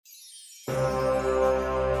Misfits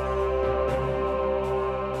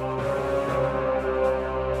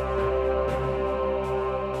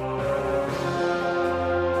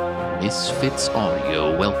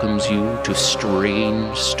Audio welcomes you to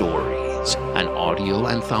Strange Stories, an audio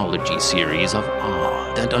anthology series of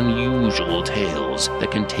odd and unusual tales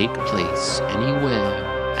that can take place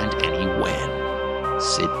anywhere and anywhen.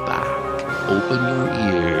 Sit back, open your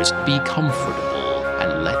ears, be comfortable,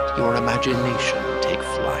 and let your imagination take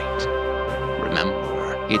flight.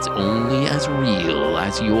 Remember, it's only as real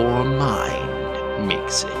as your mind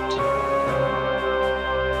makes it.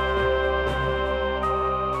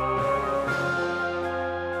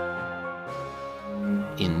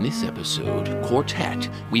 In this episode, Quartet,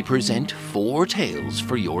 we present 4 tales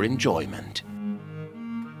for your enjoyment.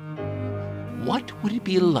 What would it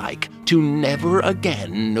be like to never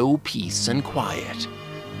again know peace and quiet?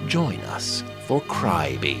 Join us for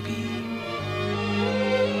Crybaby.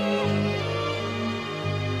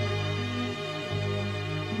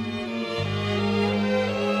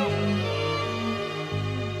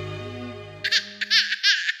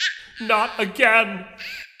 Not again!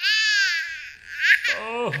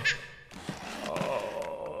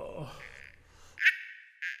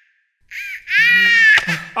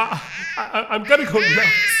 I'm gonna go nuts.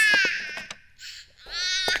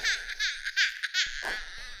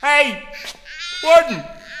 Hey! Warden!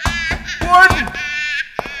 Warden!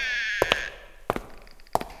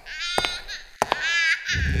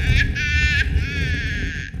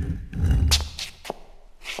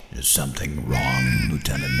 Is something wrong,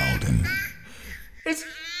 Lieutenant Malden?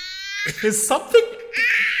 Is something...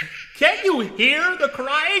 Can't you hear the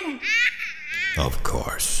crying? Of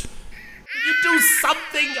course. You do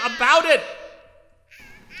something about it!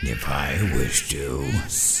 If I wish to,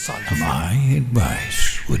 Son of my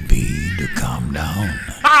advice would be to calm down.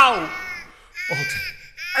 How? All day,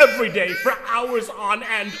 every day, for hours on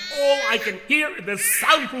end, all I can hear in this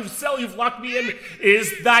soundproof cell you've locked me in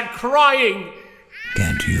is that crying.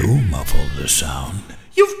 Can't you muffle the sound?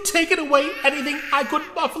 You've taken away anything I could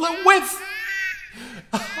muffle it with.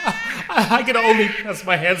 I can only press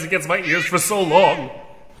my hands against my ears for so long.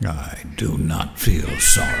 I do not feel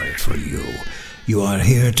sorry for you. You are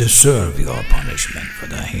here to serve your punishment for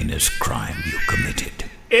the heinous crime you committed.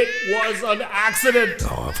 It was an accident.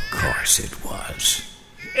 Oh, of course it was.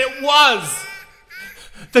 It was!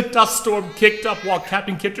 The dust storm kicked up while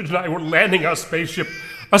Captain Kittredge and I were landing our spaceship.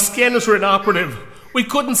 Our scanners were inoperative. We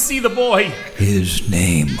couldn't see the boy. His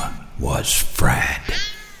name was Frad.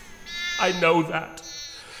 I know that.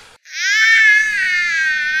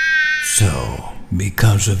 So,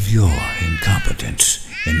 because of your incompetence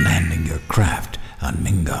in landing your craft on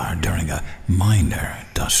Mingar during a minor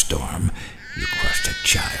dust storm, you crushed a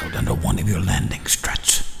child under one of your landing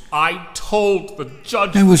struts. I told the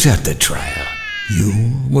judge... I was at the trial.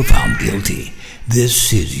 You were found guilty.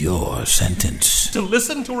 This is your sentence. To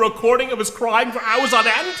listen to a recording of his crying for hours on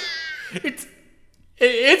end?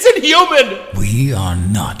 It's inhuman! We are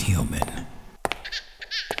not human.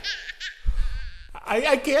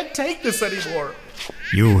 I can't take this anymore.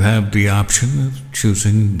 You have the option of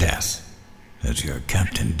choosing death, as your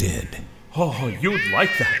captain did. Oh, you'd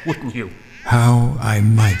like that, wouldn't you? How I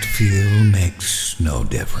might feel makes no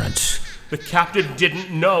difference. The captain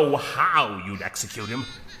didn't know how you'd execute him.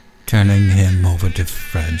 Turning him over to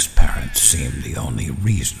Fred's parents seemed the only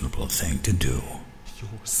reasonable thing to do.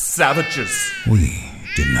 You're savages. We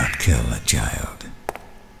did not kill a child.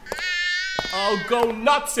 I'll go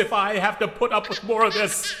nuts if I have to put up with more of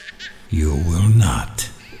this. You will not.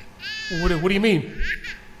 What do you mean?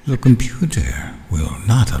 The computer will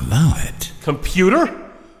not allow it.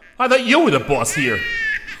 Computer? I thought you were the boss here.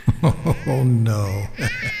 Oh, no.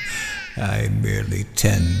 I merely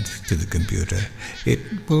tend to the computer.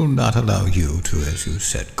 It will not allow you to, as you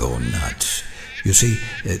said, go nuts. You see,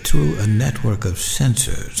 through a network of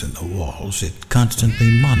sensors in the walls, it constantly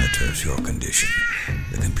monitors your condition.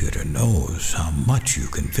 The computer knows how much you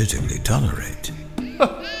can physically tolerate.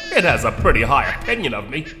 It has a pretty high opinion of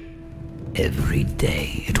me. Every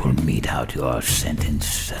day it will mete out your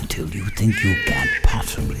sentence until you think you can't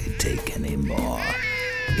possibly take any more.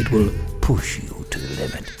 It will push you to the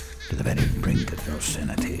limit, to the very brink of your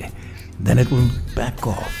sanity. Then it will back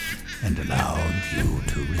off and allow you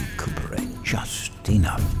to recuperate just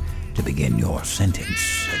enough to begin your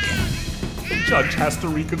sentence again. The judge has to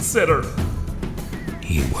reconsider.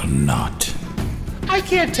 He will not. I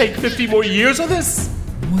can't take 50 more years of this.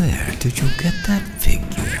 Where did you get that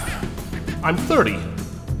figure? I'm 30.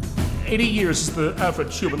 80 years is the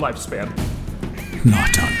average human lifespan.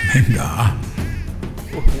 Not on Mingar.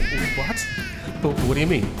 What? What do you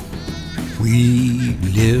mean? We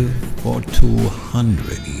live for for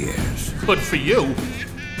 200 years. Good for you.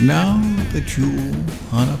 Now that you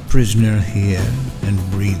are a prisoner here and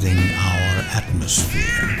breathing our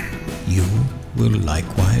atmosphere, you will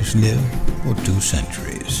likewise live for 2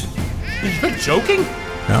 centuries. You're joking?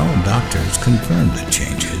 Our doctors confirmed the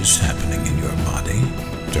changes happening in your body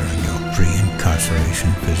during your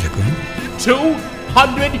pre-incarceration physical.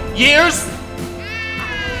 200 years?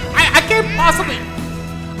 I can't possibly...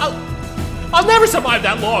 I'll never survive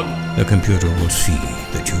that long. The computer will see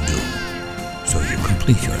that you do, so you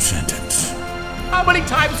complete your sentence. How many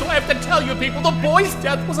times do I have to tell you people the boy's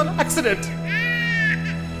death was an accident?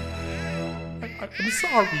 I'm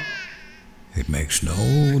sorry. It makes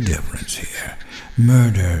no difference here.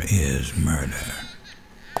 Murder is murder.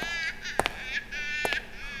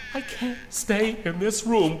 I can't stay in this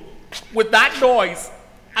room with that noise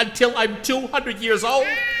until I'm 200 years old.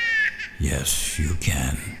 Yes, you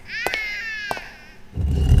can.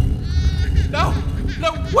 No,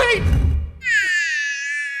 wait!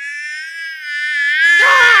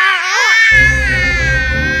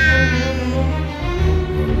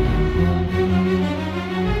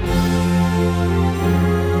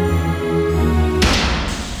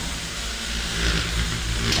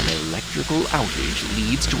 Electrical outage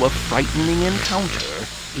leads to a frightening encounter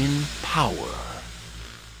in power.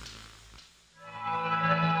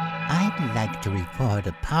 I'd like to report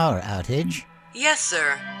a power outage. Yes,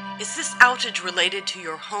 sir. Is this outage related to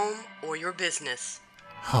your home or your business?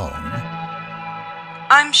 Home.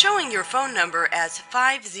 I'm showing your phone number as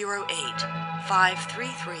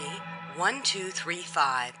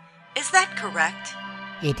 508-533-1235. Is that correct?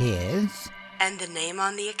 It is And the name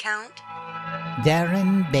on the account?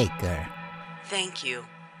 Darren Baker. Thank you.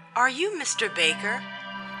 Are you Mr. Baker?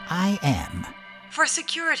 I am. For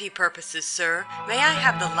security purposes, sir, may I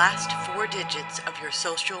have the last 4 digits of your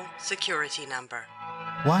social security number?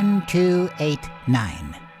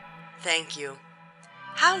 1289. Thank you.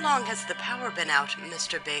 How long has the power been out,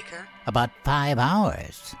 Mr. Baker? About 5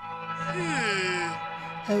 hours.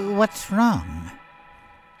 What's wrong?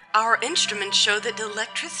 Our instruments show that the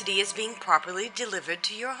electricity is being properly delivered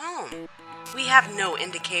to your home. We have no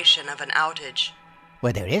indication of an outage.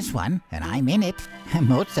 Well, there is one, and I'm in it.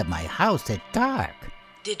 Most of my house is dark.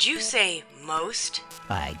 Did you say most?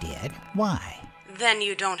 I did. Why? Then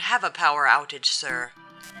you don't have a power outage, sir.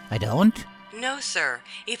 I don't? No, sir.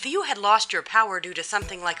 If you had lost your power due to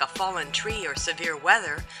something like a fallen tree or severe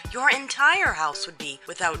weather, your entire house would be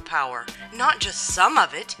without power, not just some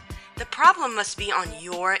of it. The problem must be on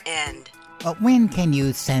your end. When can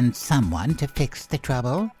you send someone to fix the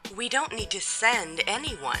trouble? We don't need to send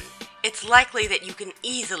anyone. It's likely that you can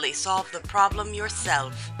easily solve the problem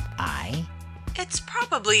yourself. It's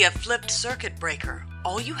probably a flipped circuit breaker.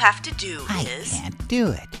 All you have to do I is... can't do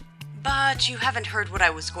it. But you haven't heard what I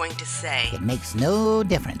was going to say. It makes no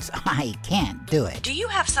difference. I can't do it. Do you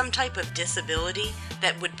have some type of disability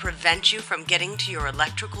that would prevent you from getting to your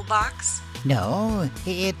electrical box? No,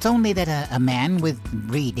 it's only that a man with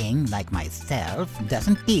reading like myself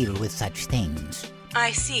doesn't deal with such things.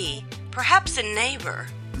 I see. Perhaps a neighbor.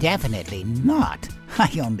 Definitely not. I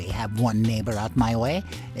only have one neighbor out my way,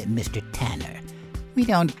 Mr. Tanner. We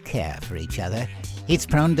don't care for each other. He's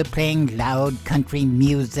prone to playing loud country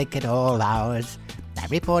music at all hours. I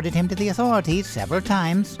reported him to the authorities several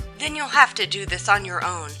times. Then you'll have to do this on your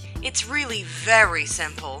own. It's really very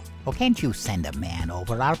simple. Oh, can't you send a man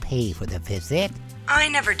over? I'll pay for the visit. I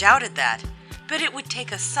never doubted that. But it would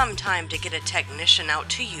take us some time to get a technician out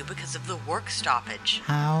to you because of the work stoppage.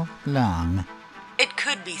 How long? It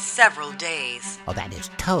could be several days. Oh, that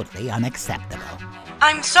is totally unacceptable.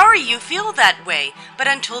 I'm sorry you feel that way, but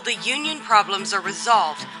until the union problems are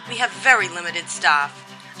resolved, we have very limited staff.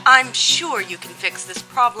 I'm sure you can fix this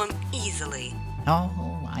problem easily.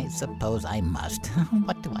 Oh, I suppose I must.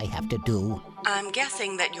 What do I have to do? I'm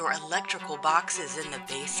guessing that your electrical box is in the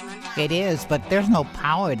basement? It is, but there's no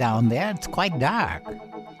power down there. It's quite dark.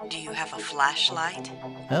 Do you have a flashlight?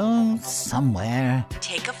 Oh, somewhere.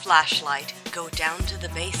 Take a flashlight, go down to the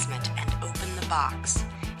basement, and open the box.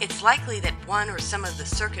 It's likely that one or some of the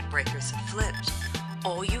circuit breakers have flipped.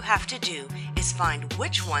 All you have to do is find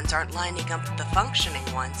which ones aren't lining up with the functioning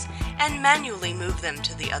ones and manually move them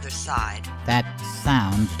to the other side. That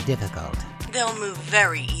sounds difficult. They'll move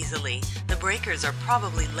very easily. The breakers are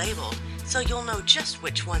probably labeled, so you'll know just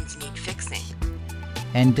which ones need fixing.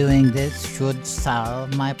 And doing this should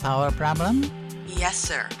solve my power problem? Yes,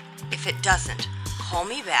 sir. If it doesn't, call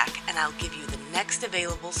me back and I'll give you the next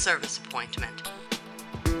available service appointment.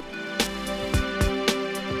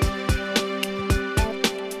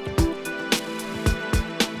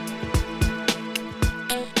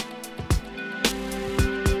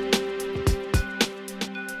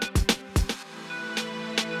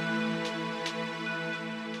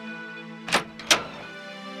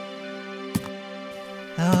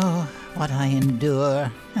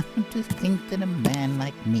 endure. To think that a man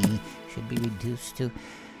like me should be reduced to...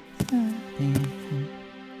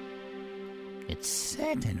 It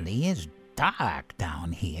certainly is dark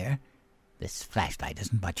down here. This flashlight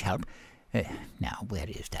isn't much help. Now, where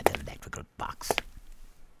is that electrical box?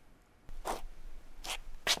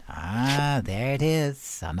 Ah, there it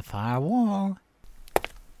is, on the far wall.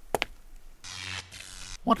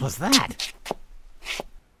 What was that?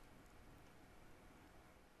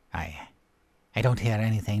 I don't hear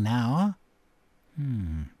anything now.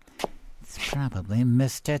 It's probably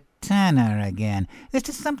Mr. Tanner again. This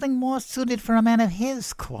is something more suited for a man of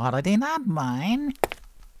his quality, not mine.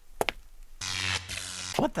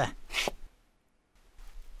 What the?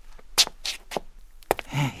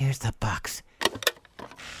 Here's the box.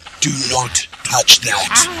 Do not touch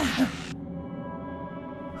that.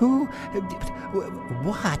 Who?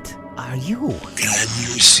 What are you? Can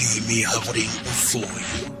you see me hovering before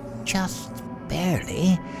you? Just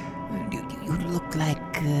barely. You look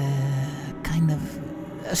like kind of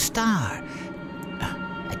a star.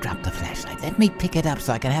 I dropped the flashlight. Let me pick it up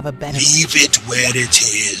so I can have a better... Leave it where it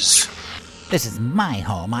is. This is my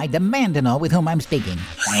home. I demand to know with whom I'm speaking.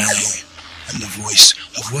 I am the voice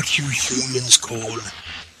of what you humans call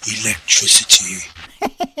electricity.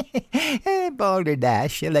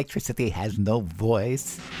 Balderdash, electricity has no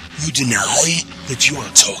voice. You deny that you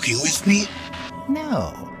are talking with me?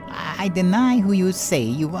 No, I deny who you say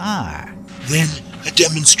you are. Then a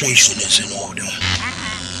demonstration is in order.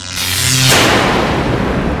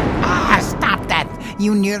 Stop that!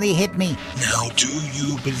 You nearly hit me. Now do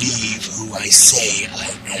you believe who I say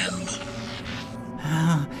I am?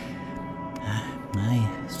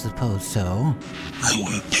 I suppose so.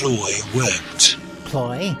 Our ploy worked.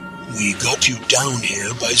 Ploy? We got you down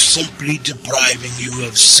here by simply depriving you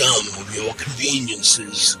of some of your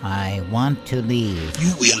conveniences. I want to leave.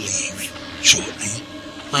 You will leave shortly,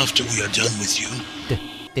 after we are done with you.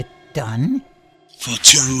 Done? For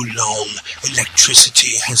too long,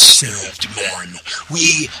 electricity has served man.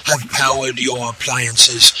 We have powered your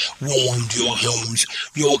appliances, warmed your homes.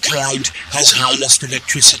 Your client has harnessed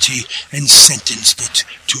electricity and sentenced it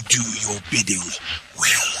to do your bidding.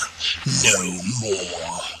 Well, no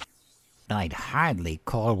more. I'd hardly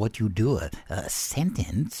call what you do a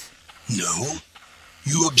sentence. No?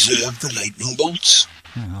 You observed the lightning bolts?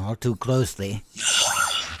 All too closely.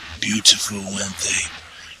 Beautiful, weren't they?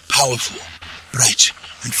 Powerful, bright,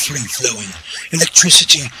 and free-flowing.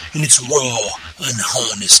 Electricity in its raw,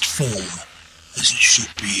 unharnessed form. As it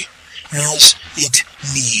should be. As it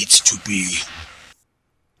needs to be.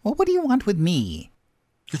 Well, what do you want with me?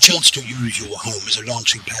 The chance to use your home as a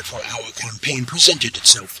launching pad for our campaign presented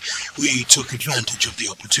itself. We took advantage of the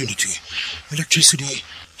opportunity. Electricity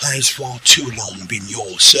has for too long been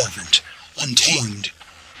your servant. Untamed,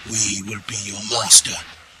 we will be your master.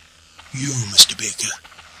 You, Mr. Baker,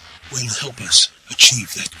 will help us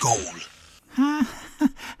achieve that goal.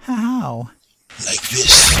 How? Like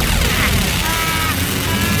this.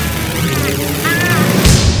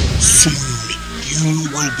 Soon, you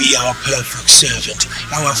will be our perfect servant,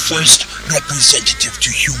 our first representative to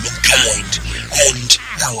humankind, and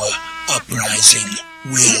our uprising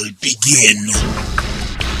will begin.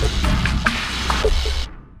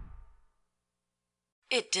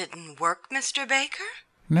 It didn't work, Mr. Baker?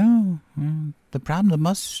 No, the problem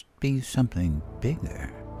must be something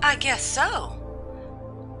bigger. I guess so.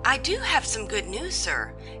 I do have some good news,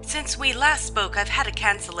 sir. Since we last spoke, I've had a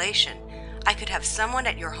cancellation. I could have someone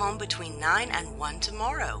at your home between 9 and 1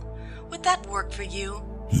 tomorrow. Would that work for you?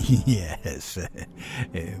 Yes,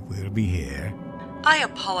 we'll be here. I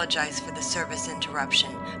apologize for the service interruption,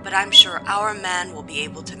 but I'm sure our man will be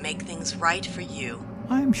able to make things right for you.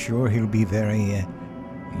 I'm sure he'll be very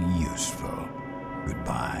useful.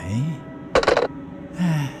 Goodbye.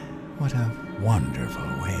 What a wonderful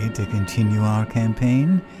way to continue our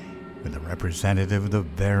campaign with a representative of the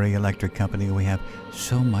very electric company we have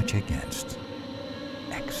so much against.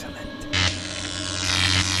 Excellent.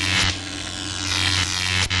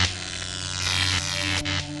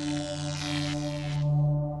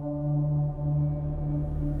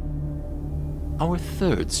 Our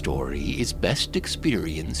third story is best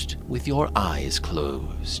experienced with your eyes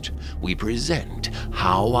closed. We present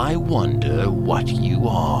How I Wonder What You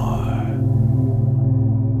Are.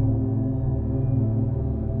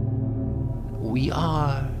 We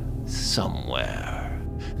are somewhere.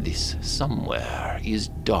 This somewhere is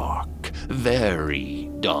dark, very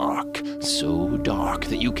dark, so dark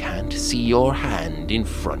that you can't see your hand in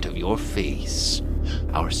front of your face.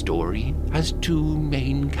 Our story has two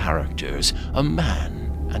main characters, a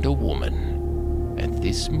man and a woman. At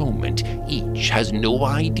this moment, each has no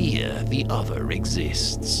idea the other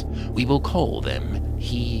exists. We will call them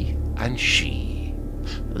he and she.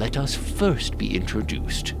 Let us first be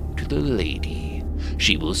introduced to the lady.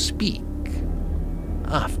 She will speak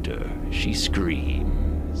after she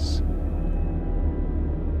screams.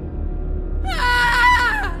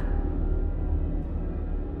 Ah!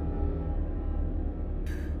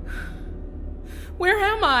 Where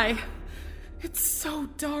am I? It's so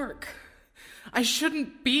dark. I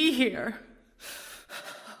shouldn't be here.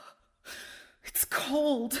 It's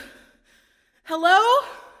cold. Hello?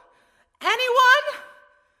 Anyone?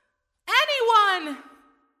 Anyone?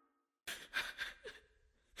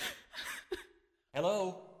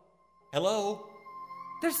 Hello? Hello?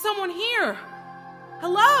 There's someone here.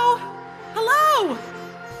 Hello? Hello?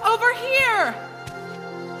 Over here.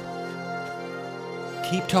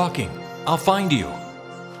 Keep talking. I'll find you.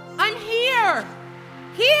 I'm here.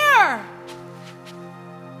 Here.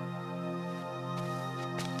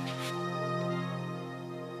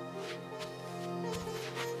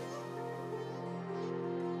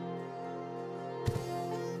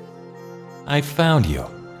 I found you.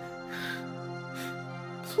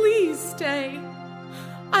 Please stay.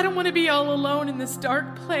 I don't want to be all alone in this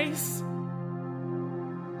dark place.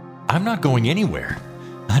 I'm not going anywhere.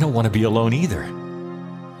 I don't want to be alone either.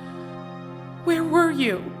 Where were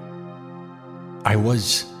you? I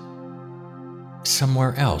was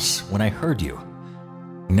somewhere else when I heard you.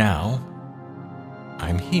 Now,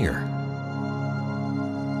 I'm here.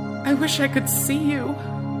 I wish I could see you.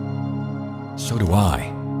 So do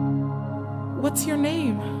I. What's your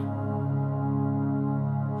name?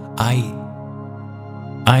 I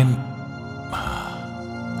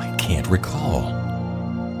can't recall.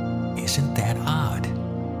 Isn't that odd?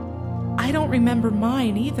 I don't remember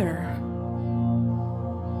mine either.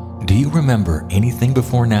 Do you remember anything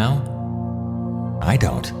before now? I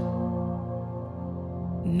don't.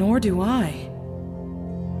 Nor do I.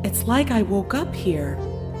 It's like I woke up here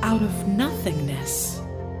out of nothingness.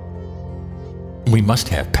 We must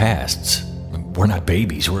have pasts. We're not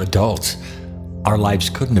babies, we're adults. Our lives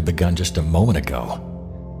couldn't have begun just a moment ago.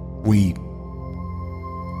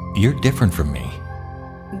 You're different from me.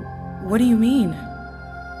 What do you mean?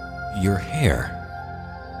 Your hair.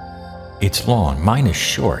 It's long, mine is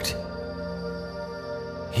short.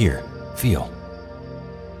 Here, feel.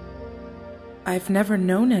 I've never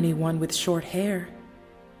known anyone with short hair.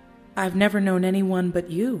 I've never known anyone but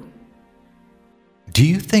you. Do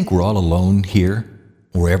you think we're all alone here,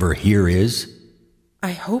 wherever here is?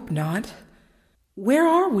 I hope not. Where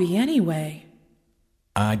are we anyway?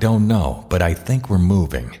 I don't know, but I think we're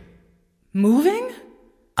moving. Moving?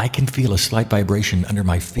 I can feel a slight vibration under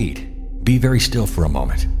my feet. Be very still for a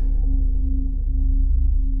moment.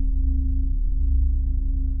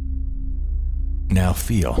 Now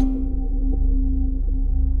feel.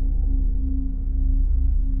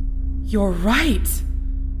 You're right.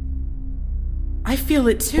 I feel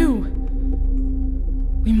it too.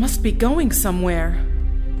 We must be going somewhere.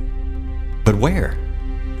 But where?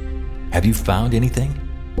 Have you found anything?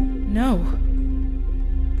 No.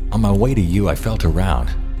 On my way to you, I felt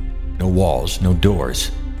around. No walls, no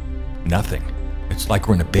doors. Nothing. It's like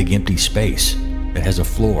we're in a big empty space that has a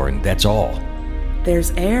floor, and that's all.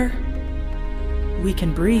 There's air. We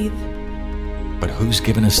can breathe. But who's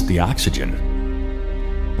given us the oxygen?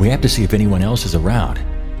 We have to see if anyone else is around.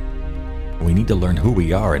 We need to learn who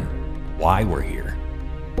we are and why we're here.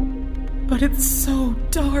 But it's so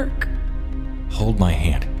dark. Hold my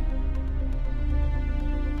hand.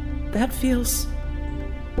 That feels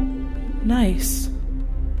nice.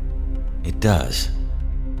 It does,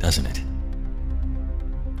 doesn't it?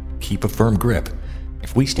 Keep a firm grip.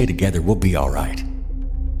 If we stay together, we'll be all right.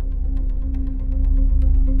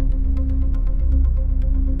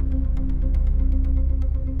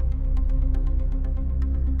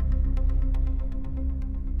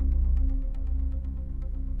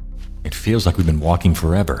 It feels like we've been walking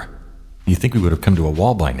forever. You'd think we would have come to a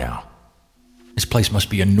wall by now. This place must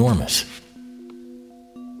be enormous.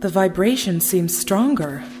 The vibration seems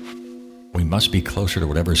stronger. We must be closer to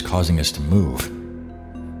whatever's causing us to move.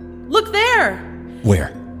 Look there!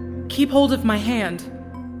 Where? Keep hold of my hand.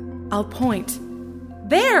 I'll point.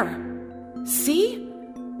 There! See?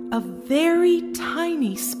 A very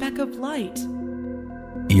tiny speck of light.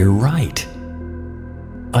 You're right.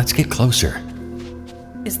 Let's get closer.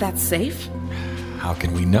 Is that safe? How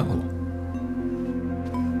can we know?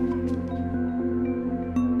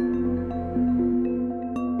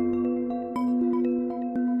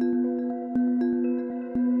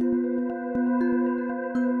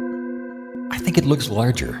 I think it looks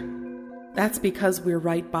larger. That's because we're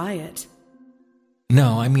right by it.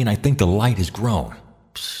 No, I mean, I think the light has grown.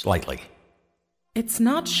 Slightly. It's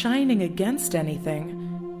not shining against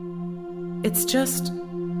anything. It's just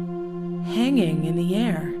hanging in the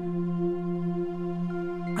air.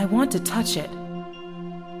 I want to touch it.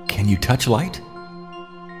 Can you touch light?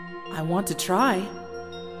 I want to try.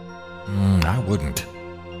 I wouldn't.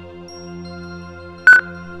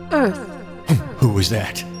 Earth. Who was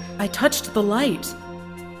that? I touched the light.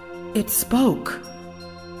 It spoke.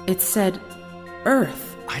 It said,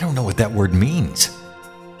 Earth. I don't know what that word means.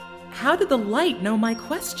 How did the light know my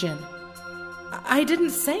question? I didn't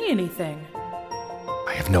say anything.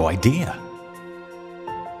 I have no idea.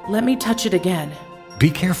 Let me touch it again. Be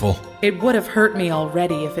careful. It would have hurt me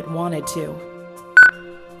already if it wanted to.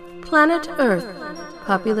 Planet Earth.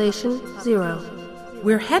 Population 0.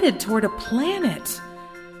 We're headed toward a planet.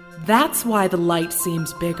 That's why the light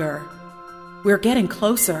seems bigger. We're getting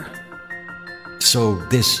closer. So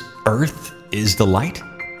this Earth is the light?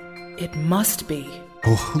 It must be.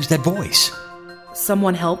 Oh, who's that voice?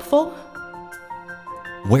 Someone helpful?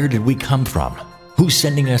 Where did we come from? Who's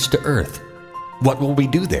sending us to Earth? What will we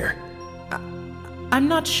do there? I'm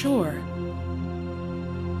not sure.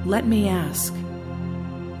 Let me ask.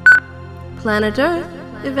 Planet Earth.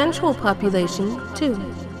 Eventual population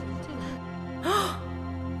 2.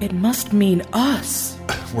 It must mean us.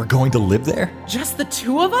 We're going to live there? Just the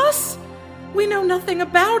two of us? We know nothing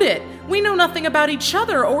about it. We know nothing about each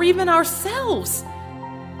other or even ourselves.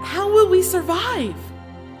 How will we survive?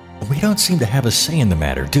 We don't seem to have a say in the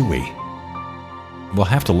matter, do we? We'll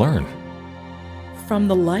have to learn. From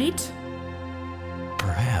the light?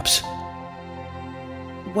 Perhaps.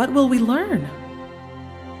 What will we learn?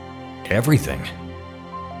 Everything.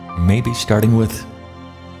 Maybe starting with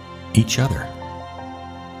each other.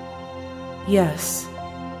 Yes.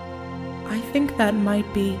 I think that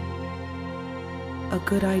might be a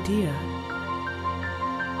good idea.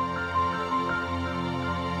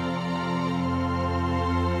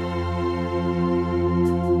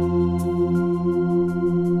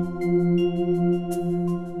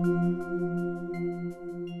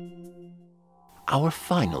 Our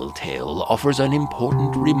final tale offers an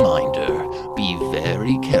important reminder. Be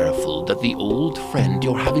very careful that the old friend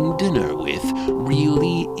you're having dinner with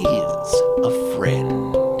really is a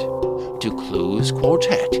friend. To close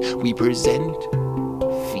Quartet, we present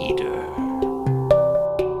Feeder.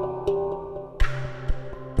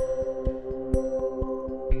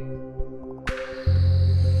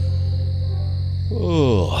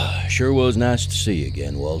 Oh, sure was nice to see you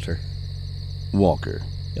again, Walter. Walker.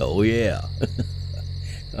 Oh, yeah.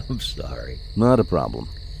 I'm sorry. Not a problem.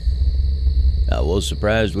 I was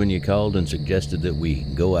surprised when you called and suggested that we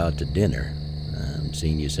go out to dinner. I haven't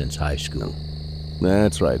seen you since high school.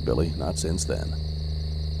 That's right, Billy. Not since then.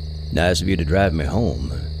 Nice of you to drive me home.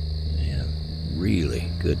 They have really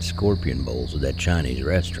good scorpion bowls at that Chinese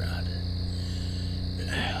restaurant.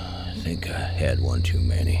 I think I had one too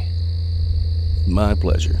many. My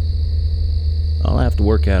pleasure. I'll have to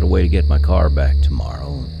work out a way to get my car back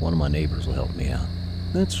tomorrow. One of my neighbors will help me out.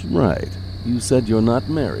 That's right. You said you're not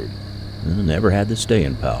married. I never had the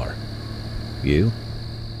staying power. You?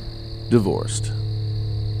 Divorced.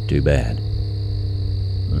 Too bad.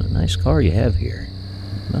 Nice car you have here.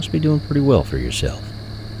 Must be doing pretty well for yourself.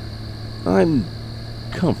 I'm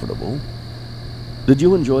comfortable. Did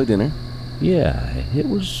you enjoy dinner? Yeah, it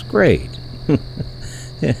was great.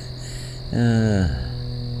 I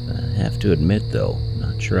have to admit, though,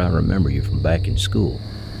 not sure I remember you from back in school.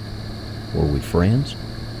 Were we friends?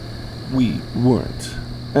 We weren't.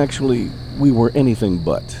 Actually, we were anything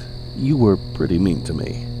but. You were pretty mean to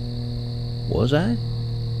me. Was I?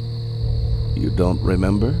 You don't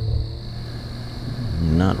remember?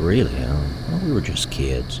 Not really. Well, we were just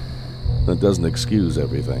kids. That doesn't excuse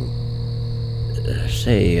everything.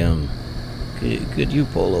 Say, could you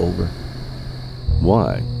pull over?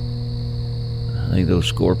 Why? I think those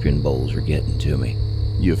scorpion bowls are getting to me.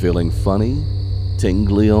 You feeling funny?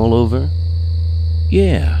 Tingly all over?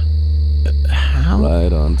 Yeah. How?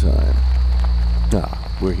 Right on time.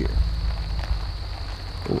 We're here.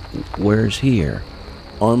 Where's here?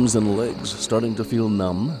 Arms and legs starting to feel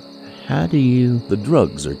numb. How do you... The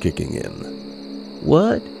drugs are kicking in.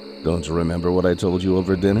 What? Don't you remember what I told you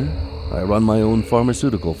over dinner? I run my own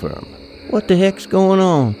pharmaceutical firm. What the heck's going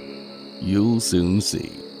on? You'll soon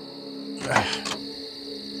see.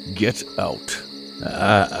 Get out.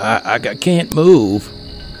 I can't move.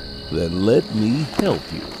 Then let me help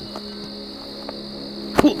you.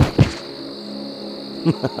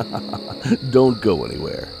 Don't go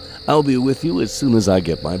anywhere. I'll be with you as soon as I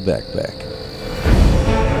get my backpack.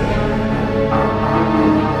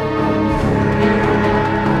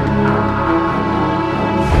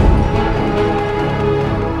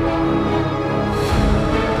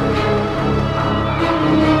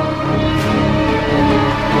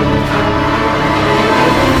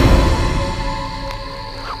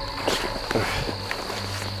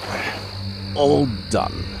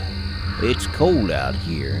 It's cold out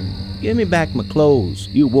here. Give me back my clothes.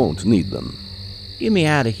 You won't need them. Get me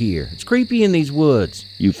out of here. It's creepy in these woods.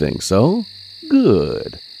 You think so?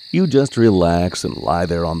 Good. You just relax and lie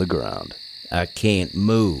there on the ground. I can't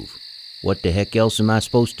move. What the heck else am I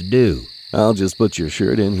supposed to do? I'll just put your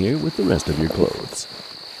shirt in here with the rest of your clothes.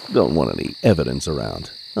 Don't want any evidence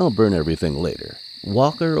around. I'll burn everything later.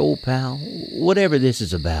 Walker, old pal, whatever this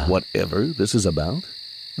is about. Whatever this is about?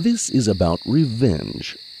 This is about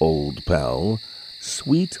revenge, old pal.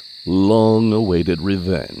 Sweet, long-awaited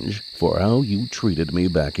revenge for how you treated me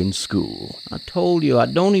back in school. I told you, I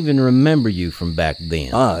don't even remember you from back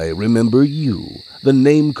then. I remember you. The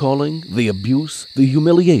name-calling, the abuse, the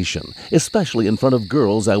humiliation, especially in front of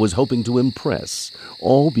girls I was hoping to impress.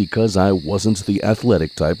 All because I wasn't the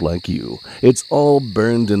athletic type like you. It's all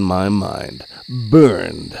burned in my mind.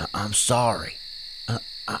 Burned. I'm sorry.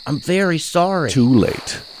 I'm very sorry. Too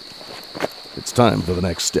late. It's time for the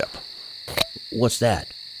next step. What's that?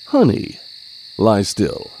 Honey, lie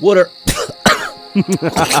still. What are...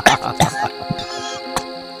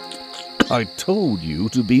 I told you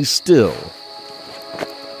to be still.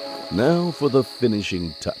 Now for the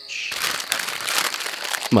finishing touch.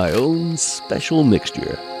 My own special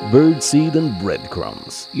mixture, birdseed and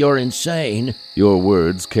breadcrumbs. You're insane. Your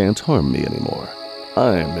words can't harm me anymore.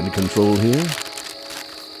 I'm in control here.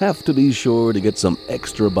 Have to be sure to get some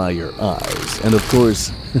extra by your eyes, and of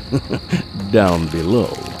course, down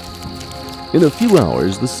below. In a few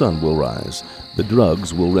hours, the sun will rise. The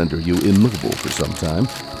drugs will render you immobile for some time,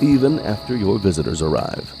 even after your visitors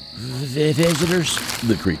arrive. Visitors?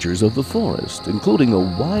 The creatures of the forest, including a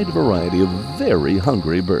wide variety of very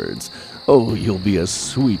hungry birds. Oh, you'll be a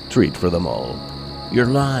sweet treat for them all. You're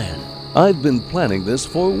lying. I've been planning this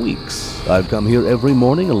for weeks. I've come here every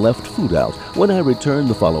morning and left food out. When I return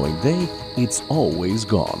the following day, it's always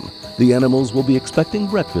gone. The animals will be expecting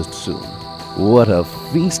breakfast soon. What a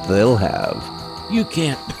feast they'll have. You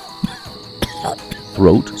can't...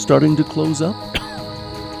 Throat starting to close up?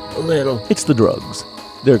 A little. It's the drugs.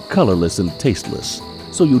 They're colorless and tasteless,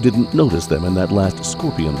 so you didn't notice them in that last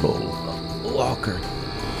scorpion bowl. Walker,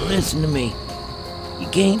 listen to me. You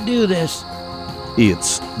can't do this.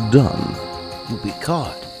 It's done. You'll be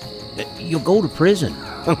caught. You'll go to prison.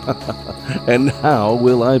 And how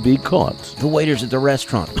will I be caught? The waiters at the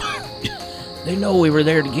restaurant. They know we were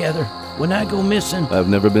there together. When I go missing... I've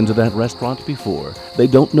never been to that restaurant before. They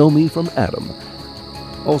don't know me from Adam.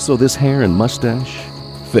 Also, this hair and mustache,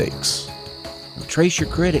 fakes. Trace your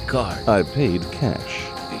credit card. I paid cash.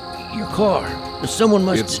 Your car. Someone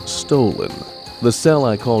must... It's stolen. The cell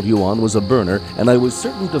I called you on was a burner, and I was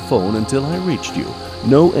certain to phone until I reached you.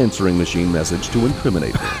 No answering machine message to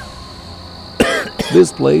incriminate me.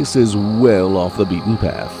 This place is well off the beaten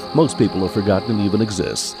path. Most people have forgotten it even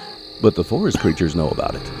exists. But the forest creatures know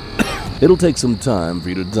about it. It'll take some time for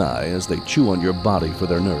you to die as they chew on your body for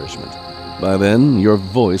their nourishment. By then, your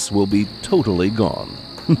voice will be totally gone.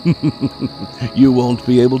 You won't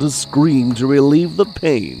be able to scream to relieve the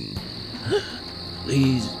pain.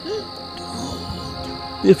 Please don't.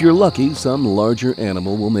 If you're lucky, some larger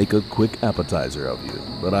animal will make a quick appetizer of you,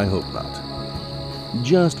 but I hope not.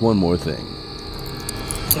 Just one more thing.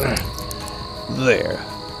 There.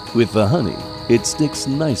 With the honey, it sticks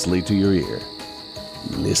nicely to your ear.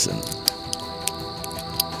 Listen.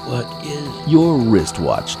 What is... Your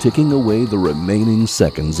wristwatch ticking away the remaining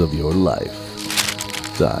seconds of your life.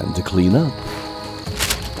 Time to clean up.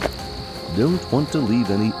 Don't want to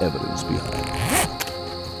leave any evidence behind.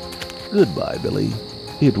 Goodbye, Billy.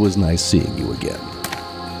 It was nice seeing you again.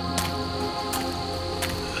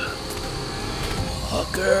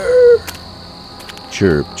 Walker!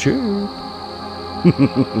 Chirp, chirp.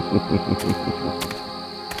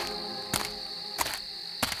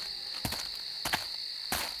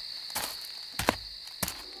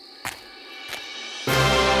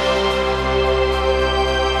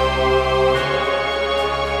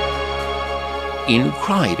 In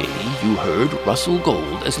Crybaby, you heard Russell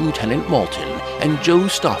Gold as Lieutenant Malton and Joe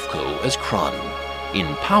Stofko as Crun.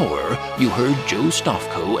 In Power, you heard Joe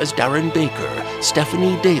Stofko as Darren Baker,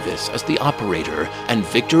 Stephanie Davis as the operator, and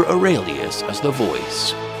Victor Aurelius as the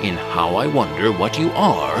voice. In How I Wonder What You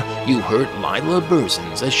Are, you heard Lila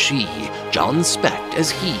Berzins as she, John Specht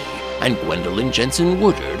as he, and Gwendolyn Jensen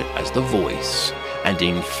Woodard as the voice. And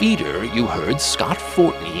in Feeder, you heard Scott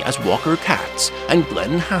Fortney as Walker Katz and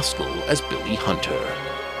Glenn Haskell as Billy Hunter.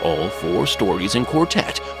 All 4 stories in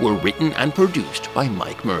Quartet were written and produced by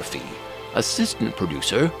Mike Murphy. Assistant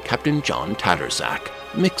producer, Captain John Tattersack.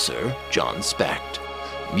 Mixer, John Specht.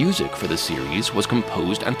 Music for the series was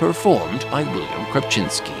composed and performed by William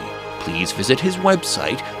Krepczynski. Please visit his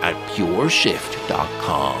website at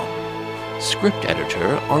pureshift.com. Script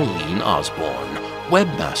editor Arlene Osborne.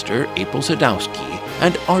 Webmaster April Sadowski.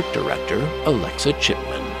 And art director Alexa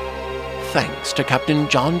Chipman. Thanks to Captain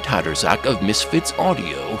John Tatterzak of Misfits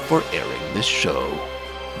Audio for airing this show.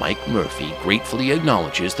 Mike Murphy gratefully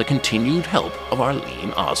acknowledges the continued help of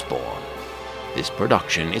Arlene Osborne. This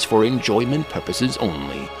production is for enjoyment purposes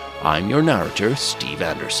only. I'm your narrator, Steve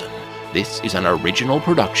Anderson. This is an original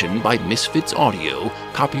production by Misfits Audio,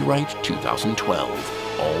 copyright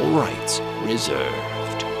 2012. All rights reserved.